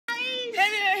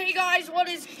guys, what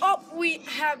is up? We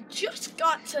have just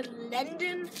got to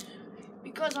London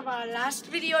because of our last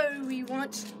video. We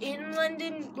weren't in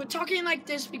London. We're talking like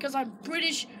this because our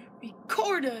British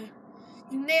recorder,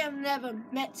 you may have never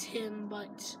met him,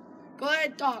 but go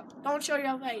ahead, talk. Don't show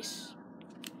your face.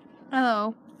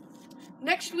 Hello.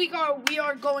 Next week we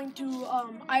are going to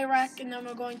Iraq, and then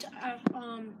we're going to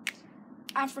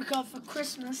Africa for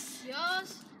Christmas.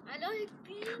 Yes, I like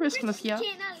Christmas, yeah.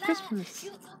 Christmas.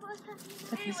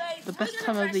 That is the best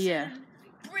time of the year.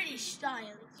 British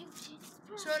style.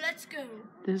 So let's go.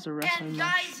 This is a wrestling And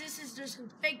match. guys, this is just a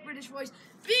fake British voice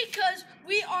because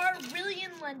we are really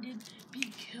in London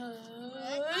because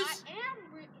I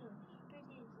am British.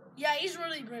 yeah, he's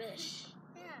really British.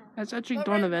 Yeah. That's actually But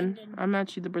we're in Donovan. London. I'm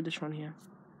actually the British one here.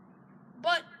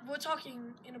 But we're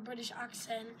talking in a British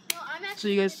accent. No, I'm So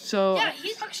actually. you guys, so Yeah,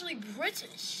 he's actually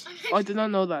British. oh, I did not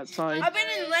know that. Sorry. I've been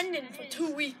in London for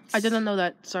 2 weeks. I didn't know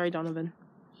that. Sorry, Donovan.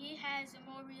 He has a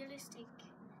more realistic.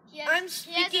 I'm He has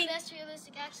speaking- a less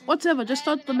realistic accent. Whatever. Just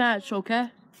I have start the an match, actual- okay?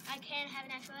 I can't have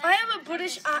an actual. I have a accent.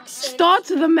 British accent. Start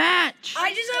the match.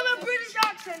 I just have a British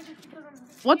accent just because I'm.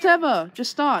 Whatever.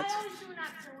 Just start. I always do an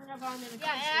accent whenever I'm in a country.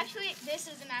 Yeah, and actually, this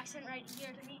is an accent right here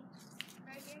to me.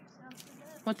 Right here. So.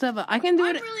 Whatever. I can do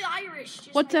I'm it. really Irish.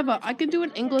 just Whatever. like I can do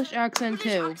an English accent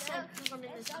British too. accent because I'm in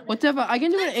this country. Whatever. I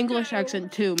can do an English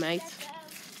accent too, mate.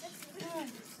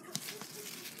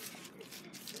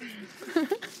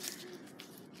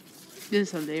 This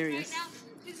is hilarious. Right now,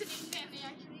 visiting family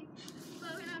actually. But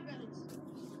we're not brothers.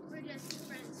 We're just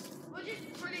friends. We're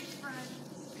just British friends.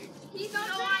 He's So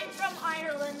not I'm from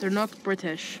Ireland. They're not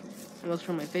British. It was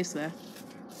from my face there.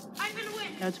 I'm gonna win.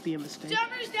 That would be a mistake.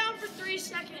 Jumper's down for 3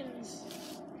 seconds.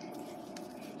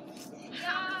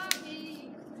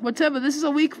 Whatever. This is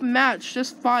a weak match.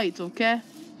 Just fight, okay?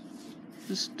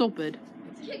 This is stupid.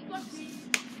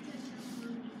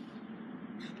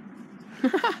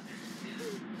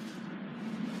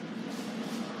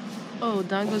 Oh,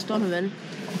 down goes Donovan.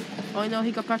 Oh no,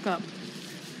 he got back up.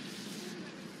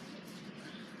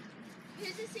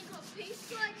 Here's a single face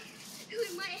blood.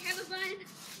 Who might have a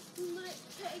bun. Might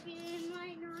take it,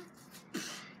 might not.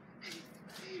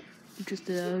 You just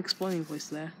did an exploding voice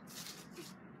there.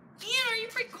 Ian, are you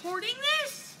recording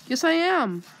this? Yes, I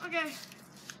am. Okay.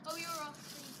 Oh, you were off.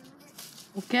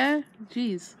 Okay?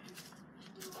 Jeez.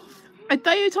 I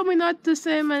thought you told me not to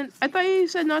say my... I thought you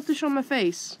said not to show my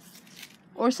face.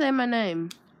 Or say my name.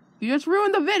 You just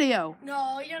ruined the video.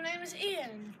 No, your name is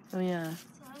Ian. Oh, yeah. So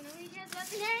I'm gonna read you about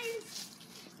the names.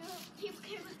 So people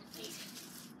care about the face.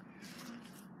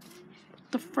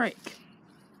 What the frick?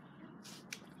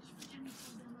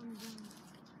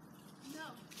 No.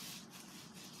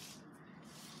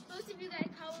 Most of you guys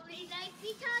probably like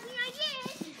me talking like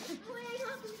this. When I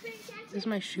talk in French accent. This is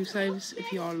my shoe size,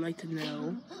 if y'all like to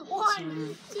know.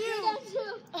 1, 2.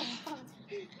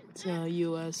 It's a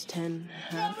US 10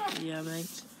 half. Yeah, mate.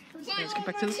 Let's get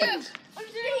back to the Two. fight. I'm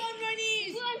sitting on my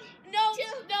knees. One, No, two.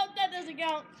 no, that doesn't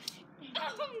count.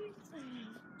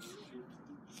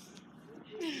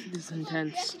 This is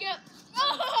intense. Let's go.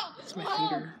 Oh! It's my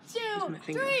finger. 2, It's my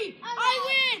finger. 3.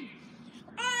 I win.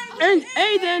 And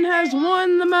Aiden has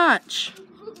won the match.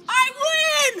 I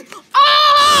win.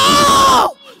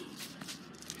 Oh!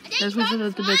 This was a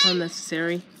little bit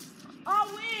unnecessary. I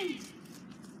win.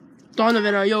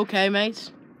 Donovan, are you okay,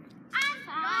 mate? I'm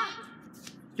fine.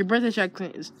 Your British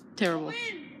accent is terrible. Win.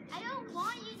 I don't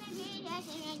want you to be that.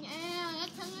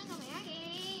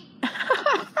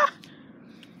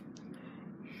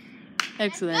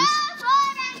 Excellent. Go for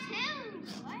that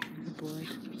too. What? Boy.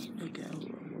 Okay,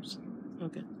 almost.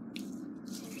 Okay.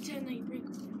 Pretend that you break.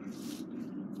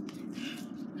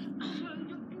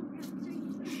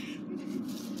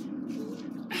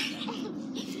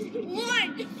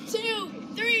 One,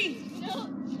 2, 3. No.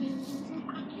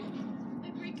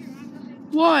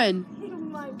 1,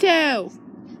 2,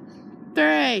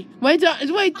 3. Wait,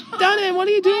 Donovan, what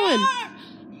are you doing?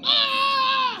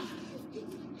 Ah!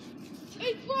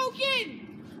 It's broken.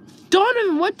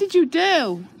 Donovan, what did you do?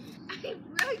 I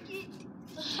broke it.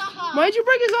 Why'd you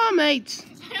break his arm, mate?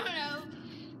 I don't know.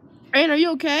 Aiden, are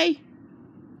you okay?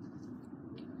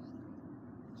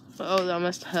 Oh, that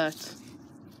must hurt.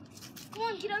 Come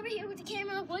on, get over here with the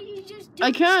camera. What you just do?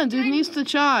 I can't, it needs to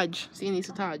charge. See, it needs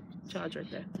to charge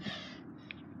right there.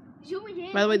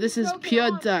 By the way, this is pure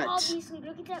dirt. Obviously,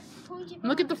 look at that pointy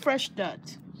Look at the bone. fresh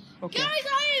dirt. Okay. Guys,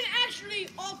 I am actually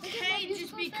okay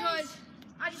just because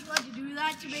I just wanted to do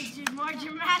that to make it more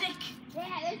dramatic. Yeah,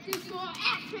 let's do more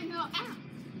action. No, ow.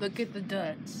 Look at the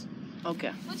dirt.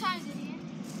 Okay. What time is it, Ian?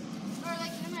 Or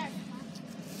like in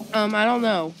America? I don't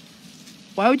know.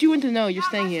 Why would you want to know? You're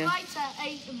staying here. Flight's at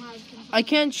 8 American. I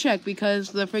can't check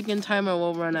because the freaking timer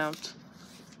will run out.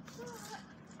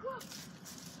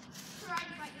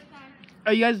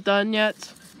 Are you guys done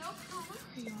yet?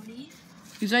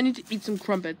 Because I need to eat some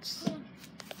crumpets.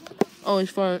 Oh,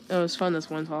 it's fun. Oh, it's fun. This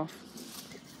one's off.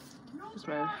 It's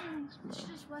my.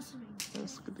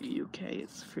 Let's look at the UK.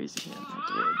 It's crazy here. I have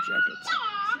to wear a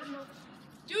jacket.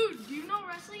 Dude, do you know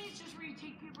wrestling? It's just where you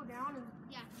take people down and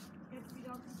Yeah. you have to beat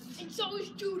up the And so is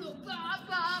judo. There's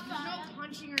no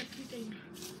punching or kicking.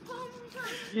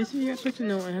 Yes, you guys like to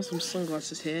know I have some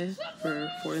sunglasses here for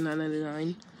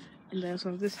 $49.99, and I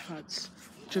also have this hats,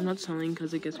 which I'm not selling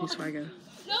because it gets me swagger.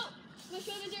 No, my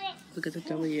shoulders are up. Look at the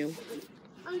W.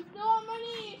 I'm still on my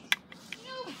knees.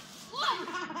 No.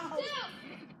 1, 2,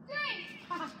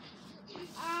 3.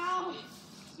 Ow!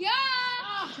 Yeah.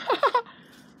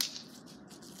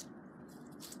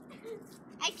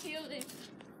 I killed it.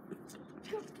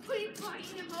 Complete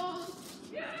fighting the balls.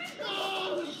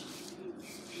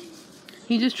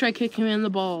 He just tried kicking me in the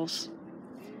balls.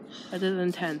 That is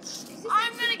intense.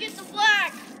 I'm gonna get the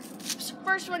flag.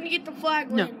 First one to get the flag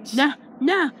No, wins. no,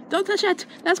 no! Don't touch that.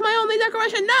 That's my only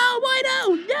decoration. No, why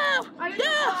no? No, I get the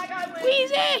flag, I no!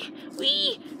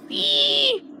 win.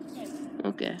 Wheezy,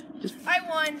 Okay, just I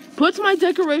won. put my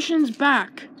decorations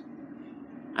back.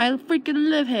 I freaking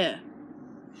live here.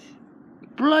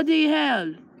 Bloody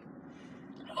hell.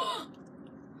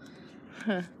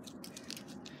 Huh. I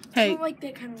Hey, don't like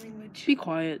that kind of language. be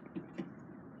quiet.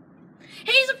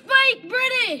 He's a fake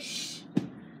British.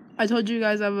 I told you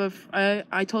guys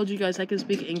I told you guys I can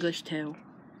speak English too.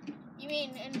 You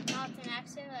mean not an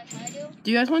accent like I do?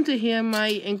 Do you guys want to hear my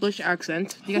English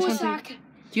accent? Do you guys want to?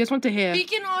 Do you guys want to hear? We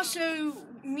can also,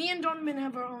 me and Donovan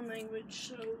have our own language,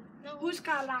 so No. who's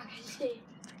got like say?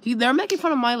 They're making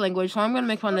fun of my language, so I'm gonna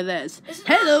make fun of this. It's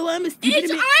Hello, I'm a It's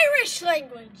stupid. Irish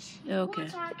language. Okay,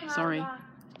 sorry.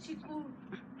 What's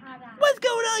What's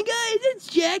going on, guys? It's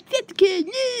Jack, that's the kid.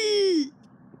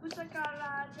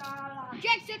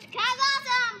 Jack such a cat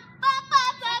awesome. Ba, ba,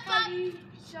 ba, ba.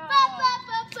 Ba, ba,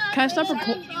 ba, ba. Can I stop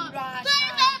recording? Ba, ba,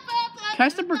 ba, ba. Can I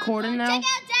stop recording now?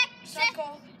 Check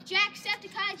out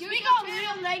Jacksepticeye. We got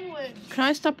real language. Can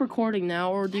I stop recording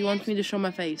now, or do you want me to show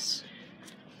my face?